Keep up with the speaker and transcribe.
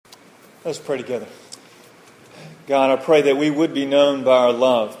Let's pray together. God, I pray that we would be known by our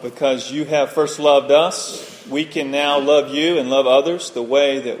love. Because you have first loved us, we can now love you and love others the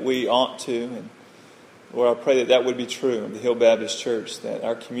way that we ought to. And Lord, I pray that that would be true of the Hill Baptist Church, that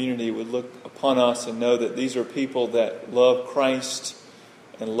our community would look upon us and know that these are people that love Christ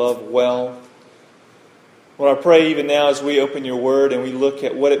and love well. Lord, I pray even now as we open your word and we look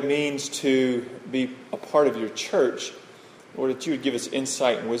at what it means to be a part of your church, Lord, that you would give us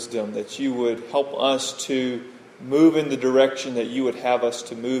insight and wisdom, that you would help us to move in the direction that you would have us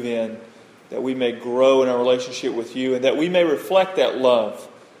to move in, that we may grow in our relationship with you, and that we may reflect that love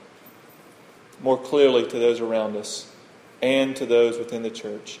more clearly to those around us and to those within the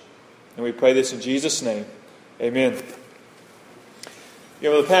church. And we pray this in Jesus' name. Amen.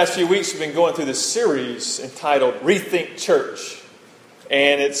 Over the past few weeks, we've been going through this series entitled Rethink Church.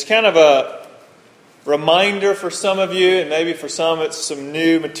 And it's kind of a reminder for some of you, and maybe for some it's some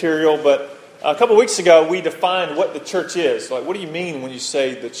new material, but a couple of weeks ago we defined what the church is. Like, what do you mean when you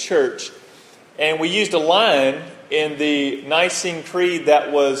say the church? And we used a line in the Nicene Creed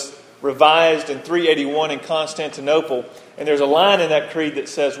that was revised in 381 in Constantinople. And there's a line in that creed that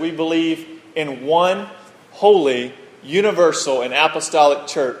says, we believe in one holy, universal, and apostolic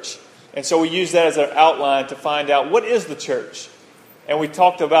church. And so we use that as our outline to find out what is the church. And we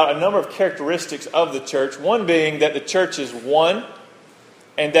talked about a number of characteristics of the church. One being that the church is one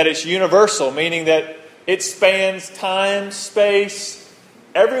and that it's universal, meaning that it spans time, space.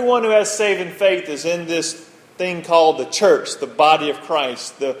 Everyone who has saving faith is in this thing called the church, the body of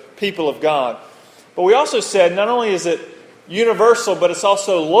Christ, the people of God. But we also said not only is it universal, but it's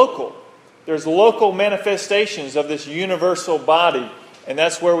also local. There's local manifestations of this universal body. And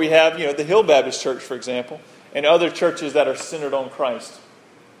that's where we have, the Hill Baptist Church, for example, and other churches that are centered on Christ.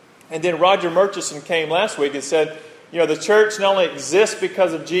 And then Roger Murchison came last week and said, the church not only exists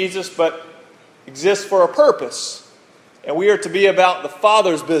because of Jesus, but exists for a purpose. And we are to be about the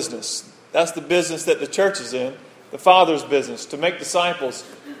Father's business. That's the business that the church is in, the Father's business, to make disciples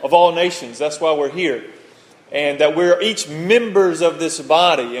of all nations. That's why we're here. And that we're each members of this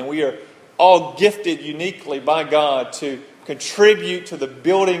body, and we are all gifted uniquely by God to contribute to the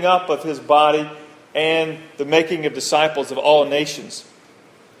building up of His body and the making of disciples of all nations.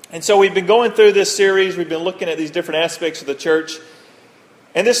 And so we've been going through this series. We've been looking at these different aspects of the church.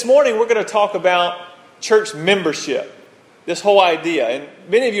 And this morning we're going to talk about church membership. This whole idea. And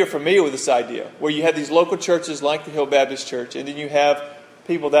many of you are familiar with this idea, where you have these local churches like the Hill Baptist Church, and then you have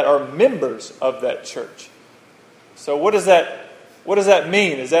people that are members of that church. So what does that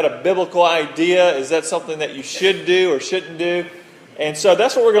mean? Is that a biblical idea? Is that something that you should do or shouldn't do? And so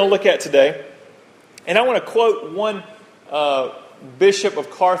that's what we're going to look at today. And I want to quote one bishop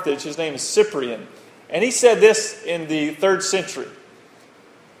of Carthage. His name is Cyprian. And he said this in the 3rd century.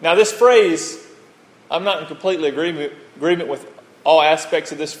 Now this phrase, I'm not in completely agreement with all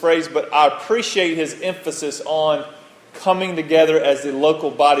aspects of this phrase, but I appreciate his emphasis on coming together as the local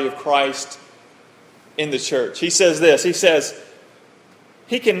body of Christ in the church. He says this. He says,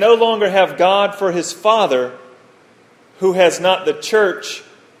 he can no longer have God for his father who has not the church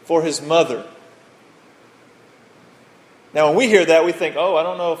for his mother. Now, when we hear that, we think, I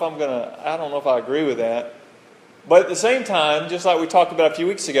don't know if I agree with that. But at the same time, just like we talked about a few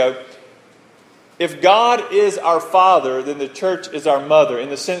weeks ago, if God is our father, then the church is our mother, in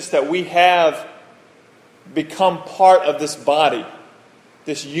the sense that we have become part of this body,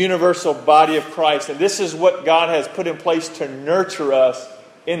 this universal body of Christ. And this is what God has put in place to nurture us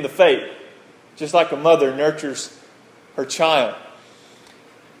in the faith, just like a mother nurtures her child.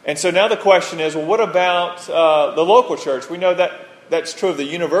 And so now the question is, what about the local church? We know that that's true of the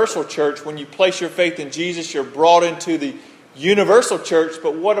universal church. When you place your faith in Jesus, you're brought into the universal church.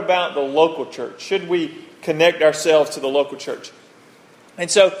 But what about the local church? Should we connect ourselves to the local church?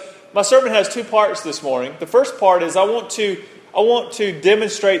 And so my sermon has 2 parts this morning. The first part is I want to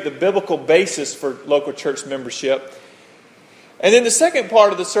demonstrate the biblical basis for local church membership. And then the second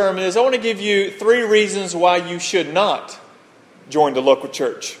part of the sermon is I want to give you 3 reasons why you should not join the local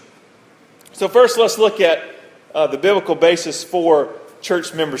church. So first, let's look at the biblical basis for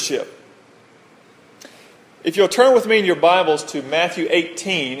church membership. If you'll turn with me in your Bibles to Matthew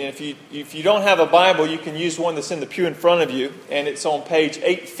 18, and if you don't have a Bible, you can use one that's in the pew in front of you, and it's on page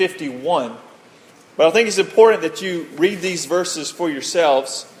 851. But I think it's important that you read these verses for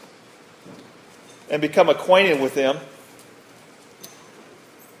yourselves and become acquainted with them.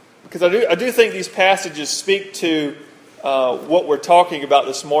 Because I do think these passages speak to what we're talking about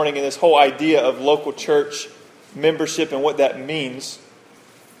this morning and this whole idea of local church membership and what that means.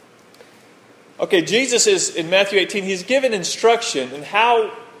 Okay, Jesus is, in Matthew 18, he's given instruction in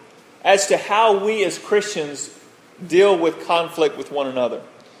how as to how we as Christians deal with conflict with one another.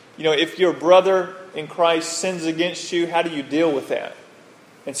 If your brother in Christ sins against you, how do you deal with that?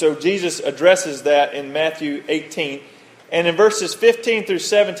 And so Jesus addresses that in Matthew 18. And in verses 15 through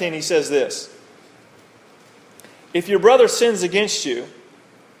 17, he says this: "If your brother sins against you,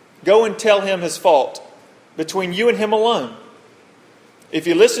 go and tell him his fault, between you and him alone. If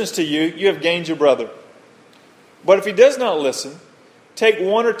he listens to you, you have gained your brother. But if he does not listen, take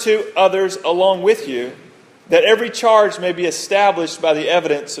one or two others along with you, that every charge may be established by the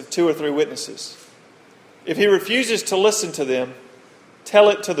evidence of 2 or 3 witnesses. If he refuses to listen to them, tell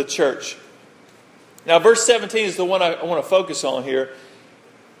it to the church." Now, verse 17 is the one I want to focus on here.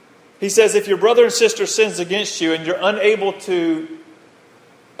 He says, if your brother and sister sins against you and you're unable to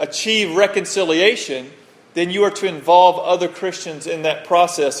achieve reconciliation, then you are to involve other Christians in that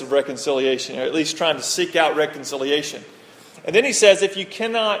process of reconciliation, or at least trying to seek out reconciliation. And then he says, if you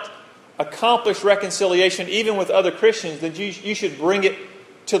cannot accomplish reconciliation even with other Christians, then you should bring it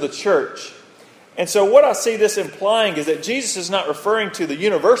to the church. And so what I see this implying is that Jesus is not referring to the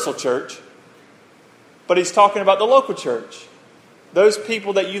universal church, but he's talking about the local church. Those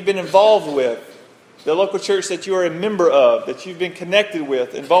people that you've been involved with, the local church that you are a member of, that you've been connected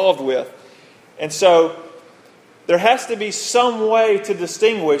with, involved with. And so there has to be some way to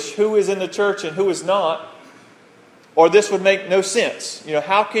distinguish who is in the church and who is not, or this would make no sense.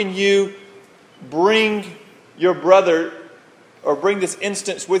 How can you bring your brother or bring this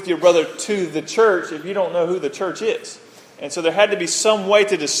instance with your brother to the church if you don't know who the church is? And so there had to be some way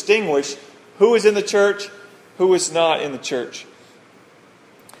to distinguish who is in the church, who is not in the church.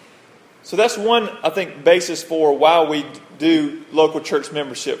 So that's one, I think, basis for why we do local church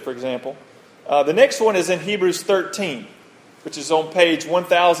membership, for example. The next one is in Hebrews 13, which is on page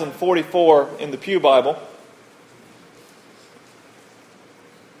 1044 in the Pew Bible.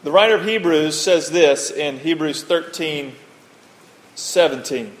 The writer of Hebrews says this in Hebrews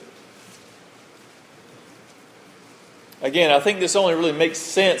 13:17. Again, I think this only really makes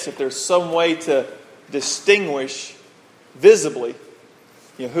sense if there's some way to distinguish visibly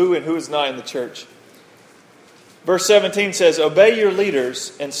who and who is not in the church. Verse 17 says, "Obey your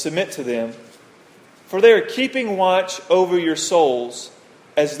leaders and submit to them, for they are keeping watch over your souls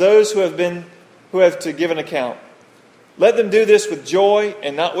as those who have to give an account. Let them do this with joy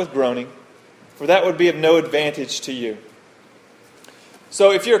and not with groaning, for that would be of no advantage to you."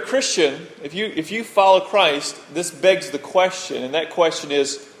 So if you're a Christian, if you follow Christ, this begs the question, and that question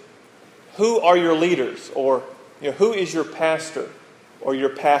is, who are your leaders? Or who is your pastor or your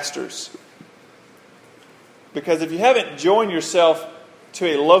pastors? Because if you haven't joined yourself to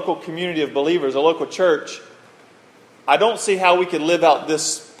a local community of believers, a local church, I don't see how we could live out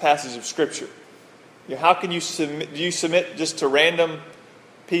this passage of Scripture. How can you submit? Do you submit just to random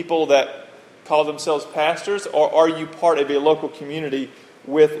people that call themselves pastors, or are you part of a local community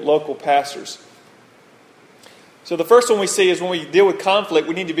with local pastors? So the first one we see is when we deal with conflict,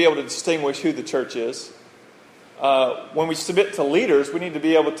 we need to be able to distinguish who the church is. When we submit to leaders, we need to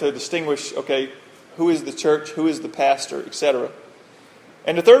be able to distinguish, who is the church, who is the pastor, etc.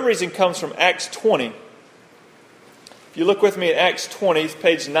 And the third reason comes from Acts 20. If you look with me at Acts 20, it's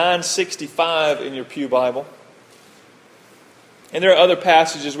page 965 in your Pew Bible. And there are other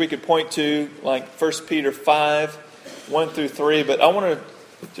passages we could point to, like 1 Peter 5, 1 through 3. But I want to,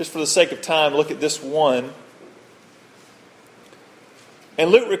 just for the sake of time, look at this one.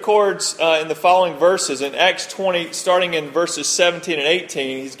 And Luke records in the following verses, in Acts 20, starting in verses 17 and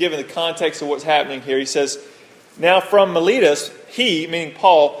 18, he's given the context of what's happening here. He says, "Now from Miletus, he," meaning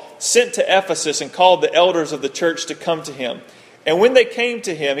Paul, "sent to Ephesus and called the elders of the church to come to him. And when they came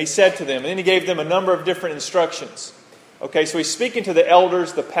to him, he said to them," and then he gave them a number of different instructions. Okay, so he's speaking to the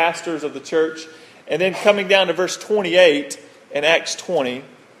elders, the pastors of the church. And then coming down to verse 28 in Acts 20,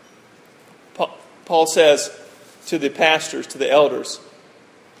 Paul says to the pastors, to the elders,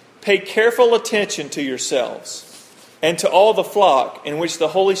 "Pay careful attention to yourselves and to all the flock in which the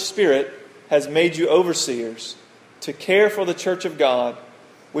Holy Spirit has made you overseers, to care for the church of God,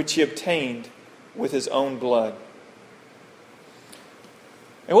 which he obtained with his own blood."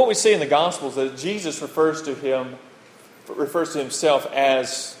 And what we see in the Gospels is that Jesus refers to himself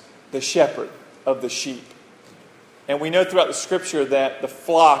as the shepherd of the sheep. And we know throughout the Scripture that the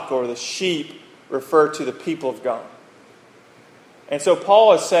flock or the sheep refer to the people of God. And so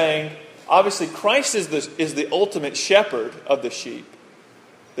Paul is saying, obviously Christ is the ultimate shepherd of the sheep,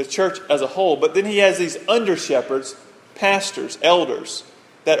 the church as a whole. But then he has these under-shepherds, pastors, elders,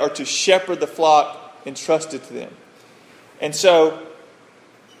 that are to shepherd the flock entrusted to them. And so,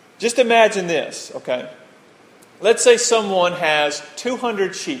 just imagine this, okay? Let's say someone has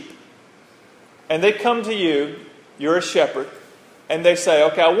 200 sheep, and they come to you, you're a shepherd, and they say,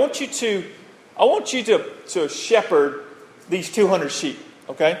 okay, I want you to shepherd these 200 sheep,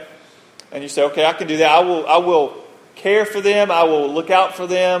 okay? And you say, okay, I can do that. I will care for them. I will look out for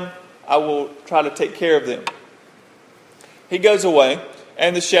them. I will try to take care of them. He goes away,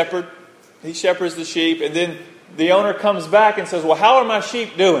 and the shepherd, he shepherds the sheep, and then the owner comes back and says, well, how are my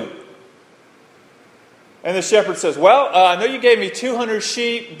sheep doing? And the shepherd says, well, I know you gave me 200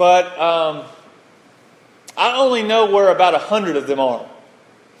 sheep, but I only know where about 100 of them are.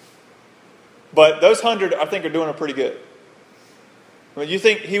 But those 100, I think, are doing pretty good. I mean, you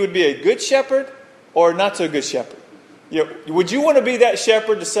think he would be a good shepherd or not so good shepherd? Would you want to be that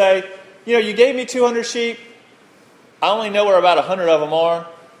shepherd to say, you gave me 200 sheep. I only know where about 100 of them are.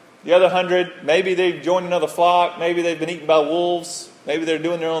 The other 100, maybe they've joined another flock. Maybe they've been eaten by wolves. Maybe they're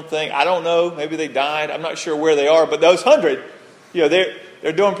doing their own thing. I don't know. Maybe they died. I'm not sure where they are. But those 100,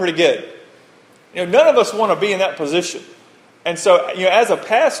 they're doing pretty good. None of us want to be in that position. And so, as a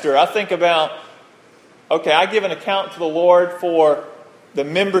pastor, I think about, okay, I give an account to the Lord for the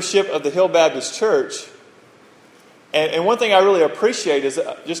membership of the Hill Baptist Church. And one thing I really appreciate is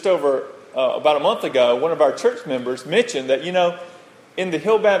just over about a month ago, one of our church members mentioned that, in the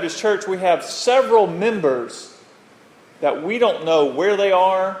Hill Baptist Church, we have several members that we don't know where they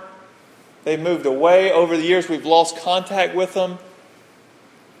are. They've moved away. Over the years, we've lost contact with them.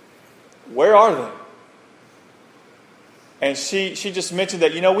 Where are they? And she just mentioned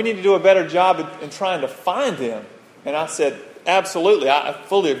that, we need to do a better job in trying to find them. And I said, absolutely, I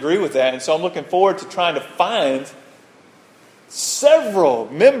fully agree with that. And so I'm looking forward to trying to find several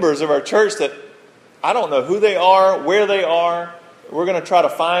members of our church that I don't know who they are, where they are. We're going to try to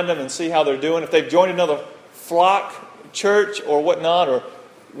find them and see how they're doing. If they've joined another flock, church, or whatnot, or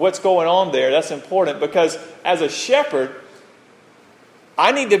what's going on there, that's important. Because as a shepherd,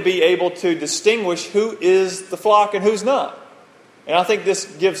 I need to be able to distinguish who is the flock and who's not. And I think this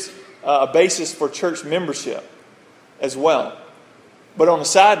gives a basis for church membership as well. But on a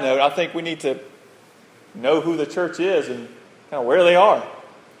side note, I think we need to know who the church is and kind of where they are.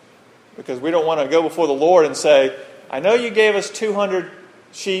 Because we don't want to go before the Lord and say, I know you gave us 200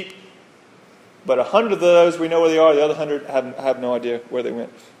 sheep, but 100 of those we know where they are. The other 100 I have no idea where they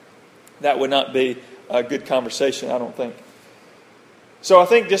went. That would not be a good conversation, I don't think. So I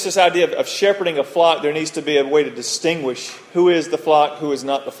think just this idea of shepherding a flock, there needs to be a way to distinguish who is the flock, who is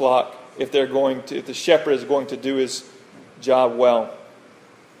not the flock, if the shepherd is going to do his job well.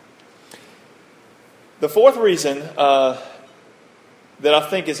 The fourth reason that I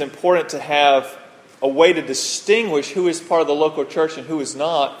think is important to have a way to distinguish who is part of the local church and who is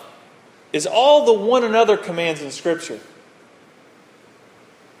not is all the one another commands in Scripture.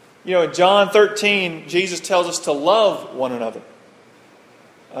 In John 13, Jesus tells us to love one another.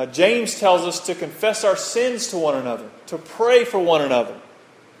 James tells us to confess our sins to one another, to pray for one another.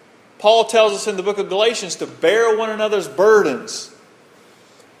 Paul tells us in the book of Galatians to bear one another's burdens.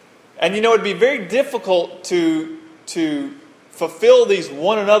 And it'd be very difficult to fulfill these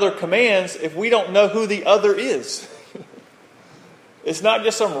one another commands if we don't know who the other is. It's not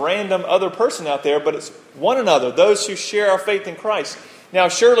just some random other person out there, but it's one another, those who share our faith in Christ. Now,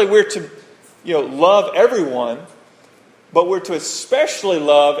 surely we're to, love everyone, but we're to especially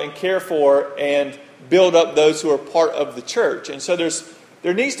love and care for and build up those who are part of the church. And so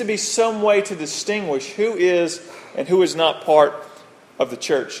there needs to be some way to distinguish who is and who is not part of the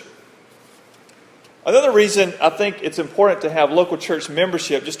church. Another reason I think it's important to have local church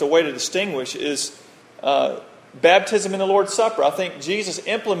membership, just a way to distinguish, is baptism in the Lord's Supper. I think Jesus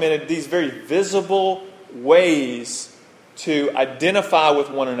implemented these very visible ways to identify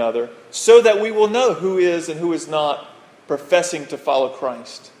with one another so that we will know who is and who is not professing to follow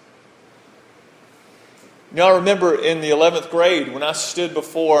Christ. I remember in the 11th grade when I stood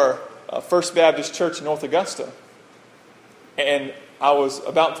before First Baptist Church in North Augusta and I was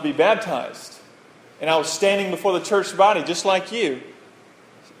about to be baptized. And I was standing before the church body just like you.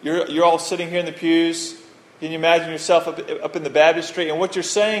 You're all sitting here in the pews. Can you imagine yourself up in the baptistry? And what you're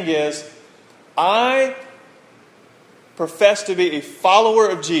saying is, I profess to be a follower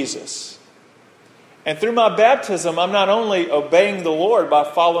of Jesus. And through my baptism, I'm not only obeying the Lord by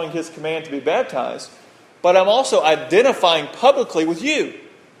following His command to be baptized, but I'm also identifying publicly with you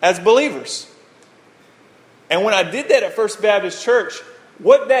as believers. And when I did that at First Baptist Church,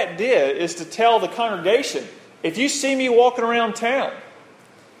 what that did is to tell the congregation, if you see me walking around town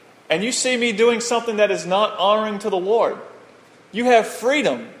and you see me doing something that is not honoring to the Lord, you have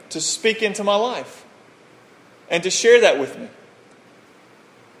freedom to speak into my life and to share that with me.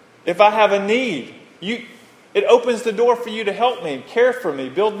 If I have a need, it opens the door for you to help me, care for me,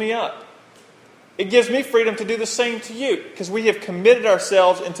 build me up. it gives me freedom to do the same to you, because we have committed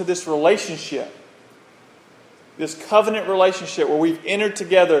ourselves into this relationship, this covenant relationship where we've entered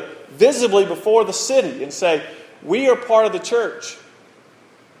together visibly before the city and say, we are part of the church,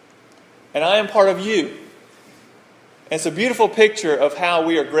 and I am part of you. And it's a beautiful picture of how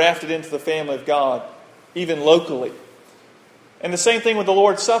we are grafted into the family of God, even locally. And the same thing with the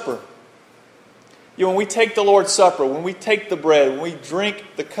Lord's Supper. When we take the Lord's Supper, when we take the bread, when we drink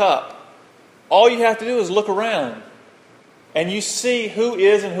the cup, all you have to do is look around and you see who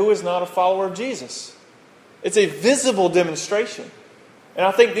is and who is not a follower of Jesus. It's a visible demonstration. And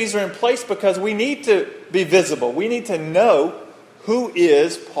I think these are in place because we need to be visible. We need to know who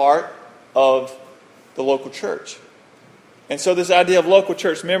is part of the local church. And so this idea of local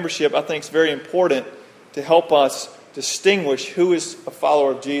church membership, I think, is very important to help us distinguish who is a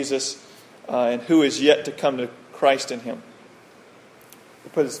follower of Jesus and who is yet to come to Christ in Him.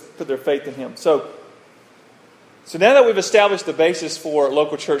 Put their faith in Him. So now that we've established the basis for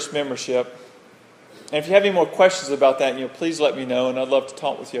local church membership, and if you have any more questions about that, please let me know, and I'd love to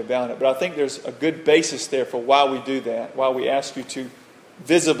talk with you about it. But I think there's a good basis there for why we do that, why we ask you to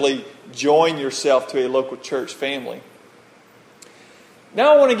visibly join yourself to a local church family.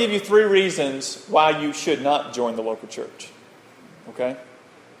 Now I want to give you 3 reasons why you should not join the local church. Okay?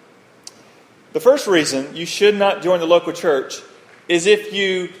 The first reason you should not join the local church is if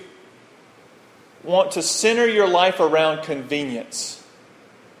you want to center your life around convenience.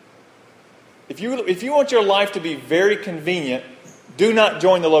 If you want your life to be very convenient, do not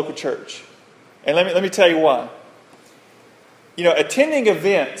join the local church. And let me tell you why. Attending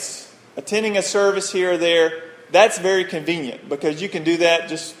events, attending a service here or there, that's very convenient because you can do that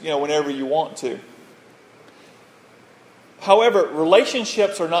just, whenever you want to. However,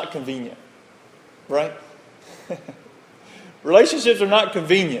 relationships are not convenient, right? Relationships are not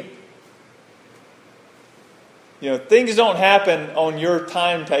convenient. Things don't happen on your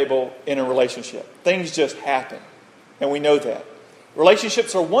timetable in a relationship. Things just happen. And we know that.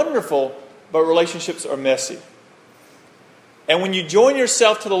 Relationships are wonderful, but relationships are messy. And when you join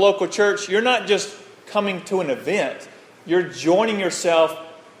yourself to the local church, you're not just coming to an event. You're joining yourself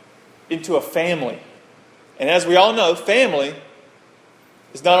into a family. And as we all know, family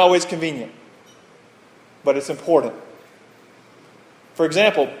is not always convenient, but it's important. For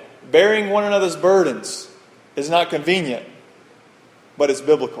example, bearing one another's burdens is not convenient, but it's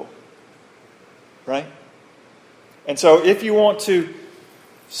biblical. Right? And so if you want to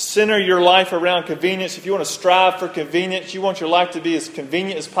center your life around convenience, if you want to strive for convenience, you want your life to be as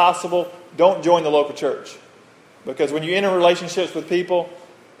convenient as possible, don't join the local church. Because when you enter relationships with people,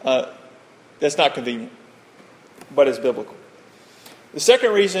 that's not convenient, but it's biblical. The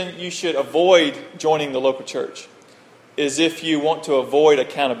second reason you should avoid joining the local church is if you want to avoid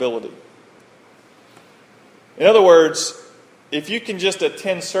accountability. In other words, if you can just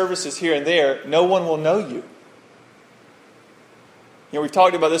attend services here and there, no one will know you. We've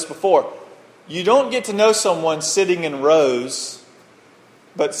talked about this before. You don't get to know someone sitting in rows,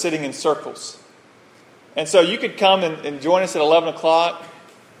 but sitting in circles. And so you could come and join us at 11 o'clock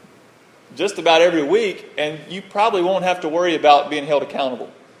just about every week, and you probably won't have to worry about being held accountable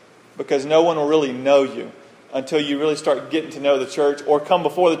because no one will really know you until you really start getting to know the church or come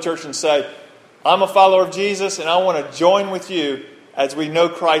before the church and say, I'm a follower of Jesus and I want to join with you as we know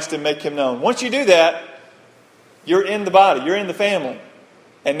Christ and make Him known. Once you do that, you're in the body, you're in the family.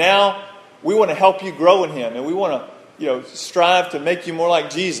 And now we want to help you grow in Him and we want to strive to make you more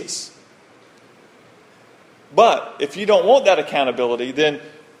like Jesus. But if you don't want that accountability, then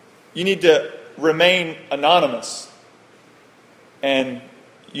you need to remain anonymous. And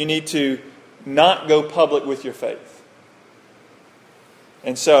you need to not go public with your faith.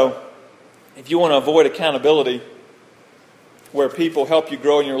 And so, if you want to avoid accountability, where people help you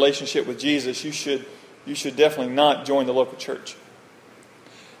grow in your relationship with Jesus, you should definitely not join the local church.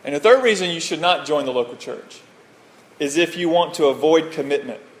 And the third reason you should not join the local church is if you want to avoid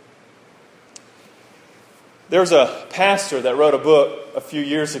commitment. There's a pastor that wrote a book a few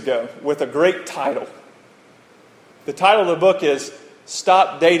years ago with a great title. The title of the book is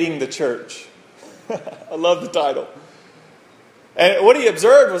Stop Dating the Church. I love the title. And what he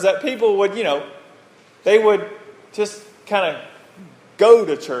observed was that people would, they would just kind of go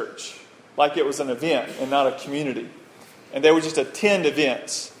to church like it was an event and not a community. And they would just attend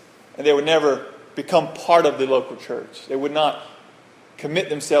events. And they would never become part of the local church. They would not commit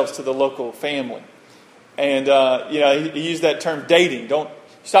themselves to the local family. And, he used that term dating. Don't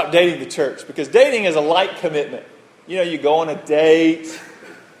stop dating the church. Because dating is a light commitment. You go on a date.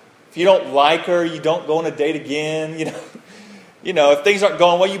 If you don't like her, you don't go on a date again. if things aren't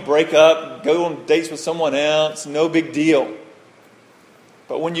going well, you break up, go on dates with someone else, no big deal.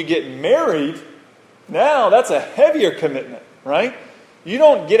 But when you get married, now that's a heavier commitment, right? You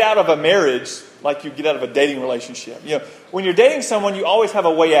don't get out of a marriage like you get out of a dating relationship. When you're dating someone, you always have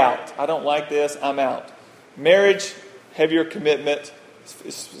a way out. I don't like this, I'm out. Marriage, heavier commitment,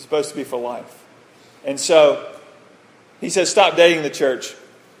 is supposed to be for life. And so, he says, stop dating the church.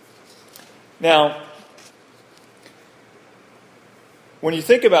 Now, when you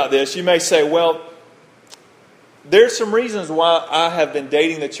think about this, you may say, well, there's some reasons why I have been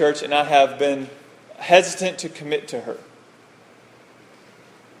dating the church and I have been hesitant to commit to her.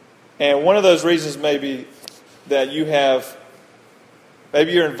 And one of those reasons may be that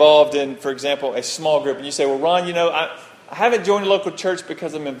maybe you're involved in, for example, a small group. And you say, well, Ron, I haven't joined a local church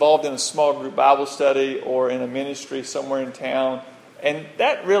because I'm involved in a small group Bible study or in a ministry somewhere in town. And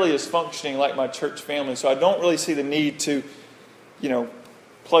that really is functioning like my church family. So I don't really see the need to,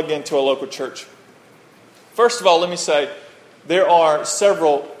 plug into a local church. First of all, let me say, there are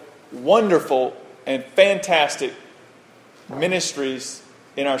several wonderful and fantastic ministries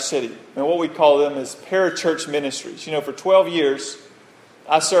in our city. And what we call them is parachurch ministries. For 12 years,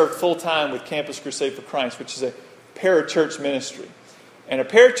 I served full-time with Campus Crusade for Christ, which is a parachurch ministry. And a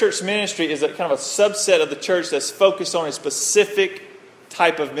parachurch ministry is a kind of a subset of the church that's focused on a specific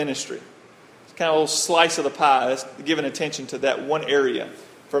type of ministry. It's kind of a little slice of the pie that's given attention to that one area.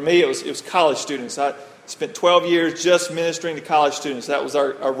 For me, it was college students. I spent 12 years just ministering to college students. That was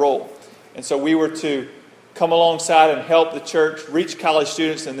our role. And so we were to come alongside and help the church reach college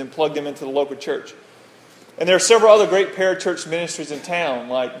students and then plug them into the local church. And there are several other great parachurch ministries in town,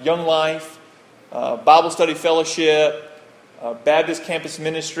 like Young Life, Bible Study Fellowship, Baptist Campus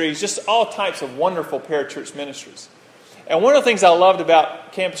Ministries, just all types of wonderful parachurch ministries. And one of the things I loved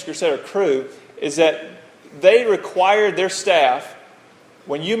about Campus Crusader Crew is that they required their staff,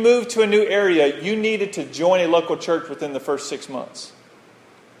 when you moved to a new area, you needed to join a local church within the first 6 months.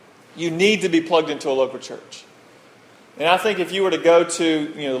 You need to be plugged into a local church. And I think if you were to go to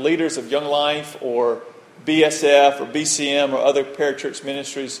the leaders of Young Life or BSF or BCM or other parachurch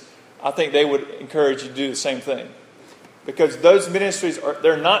ministries, I think they would encourage you to do the same thing. Because those ministries,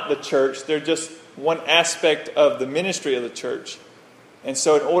 they're not the church, they're just one aspect of the ministry of the church. And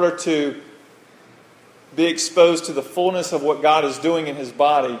so in order to be exposed to the fullness of what God is doing in His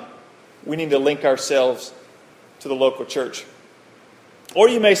body, we need to link ourselves to the local church. Or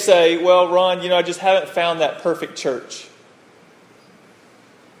you may say, well, Ron, I just haven't found that perfect church.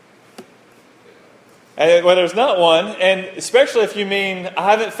 And well, there's not one, and especially if you mean,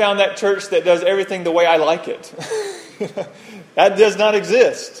 I haven't found that church that does everything the way I like it. That does not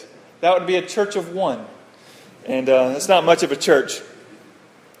exist. That would be a church of one. And it's not much of a church.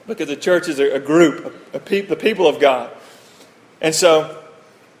 Because the church is a group, the people of God. And so,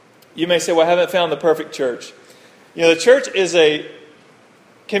 you may say, well, I haven't found the perfect church. The church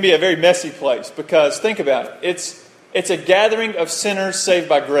can be a very messy place. Because, think about it. It's a gathering of sinners saved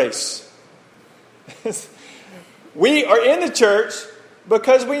by grace. We are in the church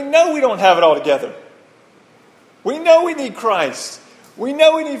because we know we don't have it all together. We know we need Christ. We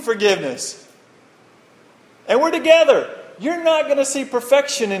know we need forgiveness. And we're together. You're not going to see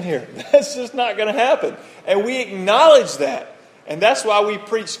perfection in here. That's just not going to happen. And we acknowledge that. And that's why we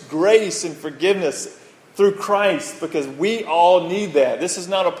preach grace and forgiveness through Christ, because we all need that. This is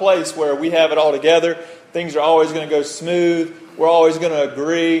not a place where we have it all together. Things are always going to go smooth. We're always going to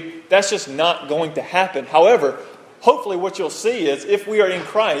agree. That's just not going to happen. However, hopefully what you'll see is if we are in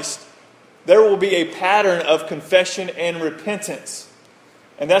Christ, there will be a pattern of confession and repentance.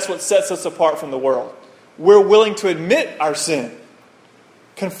 And that's what sets us apart from the world. We're willing to admit our sin,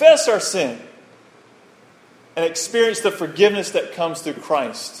 confess our sin, and experience the forgiveness that comes through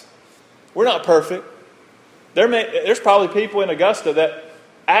Christ. We're not perfect. There's probably people in Augusta that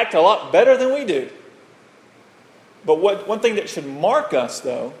act a lot better than we do. But one thing that should mark us,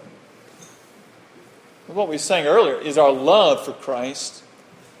 though, what we were saying earlier, is our love for Christ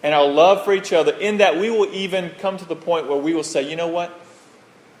and our love for each other, in that we will even come to the point where we will say, you know what?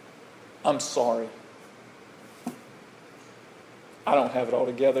 I'm sorry. I don't have it all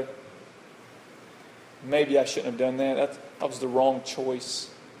together. Maybe I shouldn't have done that. That was the wrong choice.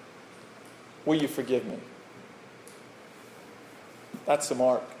 Will you forgive me? That's the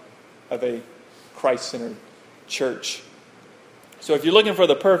mark of a Christ-centered church. So if you're looking for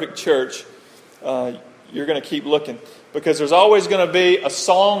the perfect church, you're going to keep looking. Because there's always going to be a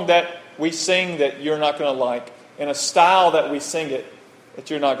song that we sing that you're not going to like, and a style that we sing it that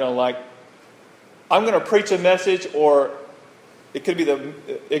you're not going to like. I'm going to preach a message, or it could be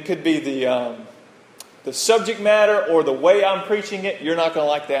the the subject matter or the way I'm preaching it, you're not going to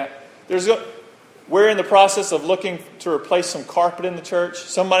like that. We're in the process of looking to replace some carpet in the church.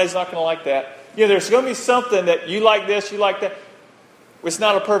 Somebody's not going to like that. There's going to be something that you like this, you like that. It's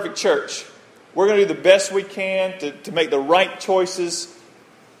not a perfect church. We're going to do the best we can to make the right choices,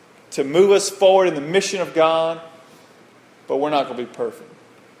 to move us forward in the mission of God, but we're not going to be perfect.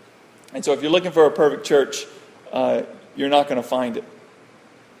 And so if you're looking for a perfect church, you're not going to find it.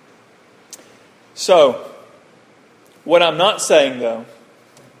 So, what I'm not saying, though,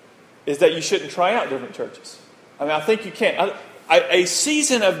 is that you shouldn't try out different churches. I think you can. A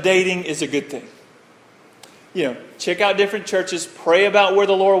season of dating is a good thing. Check out different churches, pray about where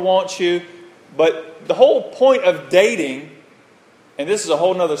the Lord wants you. But the whole point of dating, and this is a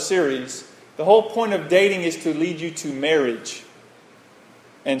whole other series, the whole point of dating is to lead you to marriage.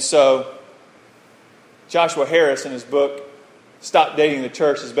 And so, Joshua Harris in his book, Stop Dating the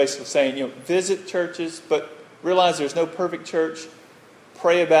Church, is basically saying, visit churches, but realize there's no perfect church.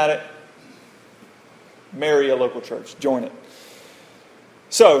 Pray about it. Marry a local church. Join it.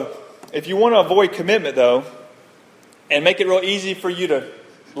 So, if you want to avoid commitment, though, and make it real easy for you to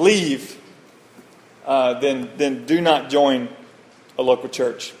leave, then do not join a local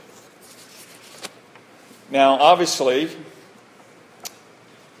church. Now, obviously,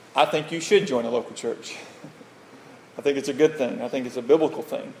 I think you should join a local church. I think it's a good thing. I think it's a biblical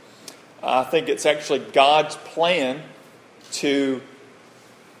thing. I think it's actually God's plan to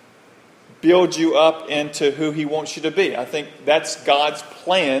build you up into who He wants you to be. I think that's God's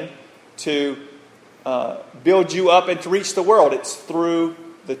plan to build you up and to reach the world. It's through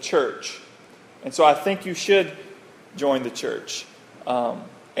the church. And so I think you should join the church.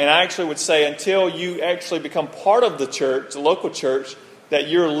 And I actually would say until you actually become part of the church, the local church, that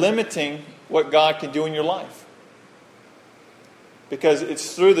you're limiting what God can do in your life. Because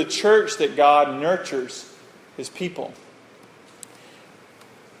it's through the church that God nurtures His people.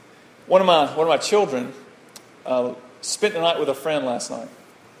 One of my children spent the night with a friend last night.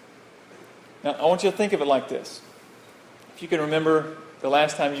 Now, I want you to think of it like this. If you can remember the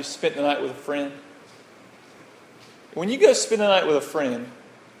last time you spent the night with a friend. When you go spend the night with a friend,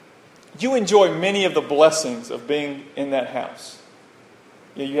 you enjoy many of the blessings of being in that house.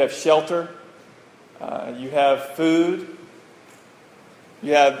 You have shelter, you have food,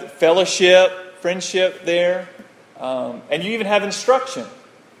 you have fellowship, friendship there, and you even have instruction.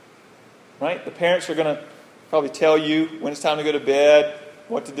 Right? The parents are going to probably tell you when it's time to go to bed,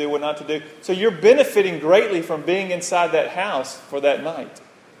 what to do, what not to do. So you're benefiting greatly from being inside that house for that night.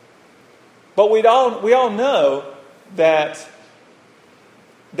 But we all know that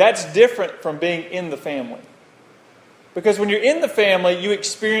that's different from being in the family. Because when you're in the family, you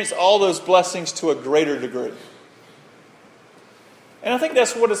experience all those blessings to a greater degree. And I think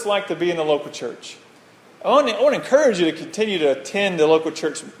that's what it's like to be in the local church. I want to encourage you to continue to attend the local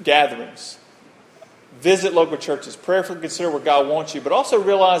church gatherings. Visit local churches. Prayerfully consider where God wants you. But also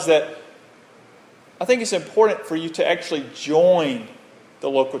realize that I think it's important for you to actually join the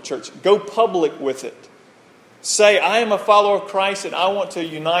local church. Go public with it. Say, I am a follower of Christ and I want to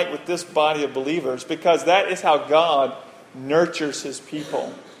unite with this body of believers, because that is how God nurtures His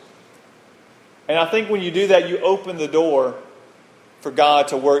people. And I think when you do that, you open the door for God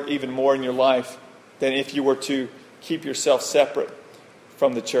to work even more in your life than if you were to keep yourself separate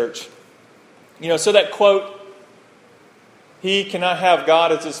from the church. So that quote, he cannot have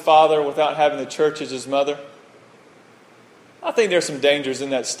God as his father without having the church as his mother. I think there's some dangers in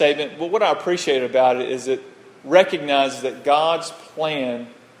that statement. But what I appreciate about it is it recognizes that God's plan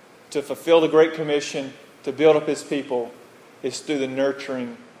to fulfill the Great Commission, to build up His people, is through the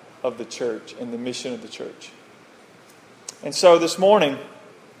nurturing of the church and the mission of the church. And so this morning,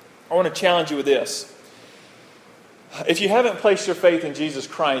 I want to challenge you with this. If you haven't placed your faith in Jesus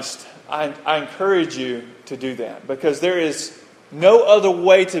Christ, I encourage you to do that, because there is no other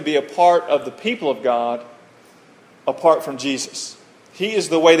way to be a part of the people of God apart from Jesus. He is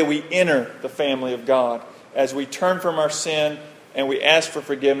the way that we enter the family of God. As we turn from our sin and we ask for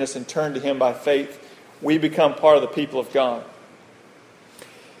forgiveness and turn to Him by faith, we become part of the people of God.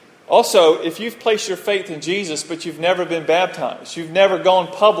 Also, if you've placed your faith in Jesus but you've never been baptized, you've never gone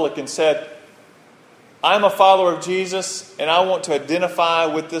public and said, I'm a follower of Jesus and I want to identify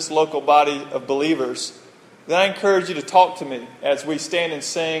with this local body of believers, then I encourage you to talk to me as we stand and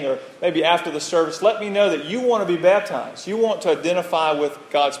sing, or maybe after the service. Let me know that you want to be baptized. You want to identify with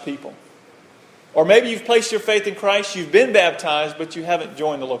God's people. Or maybe you've placed your faith in Christ, you've been baptized, but you haven't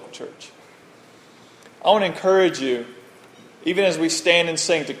joined the local church. I want to encourage you, even as we stand and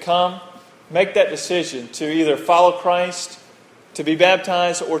sing, to come, make that decision to either follow Christ, to be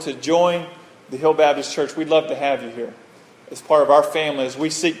baptized, or to join the Hill Baptist Church, we'd love to have you here as part of our family as we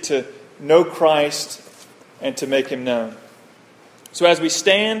seek to know Christ and to make Him known. So as we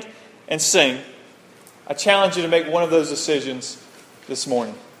stand and sing, I challenge you to make one of those decisions this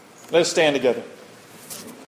morning. Let us stand together.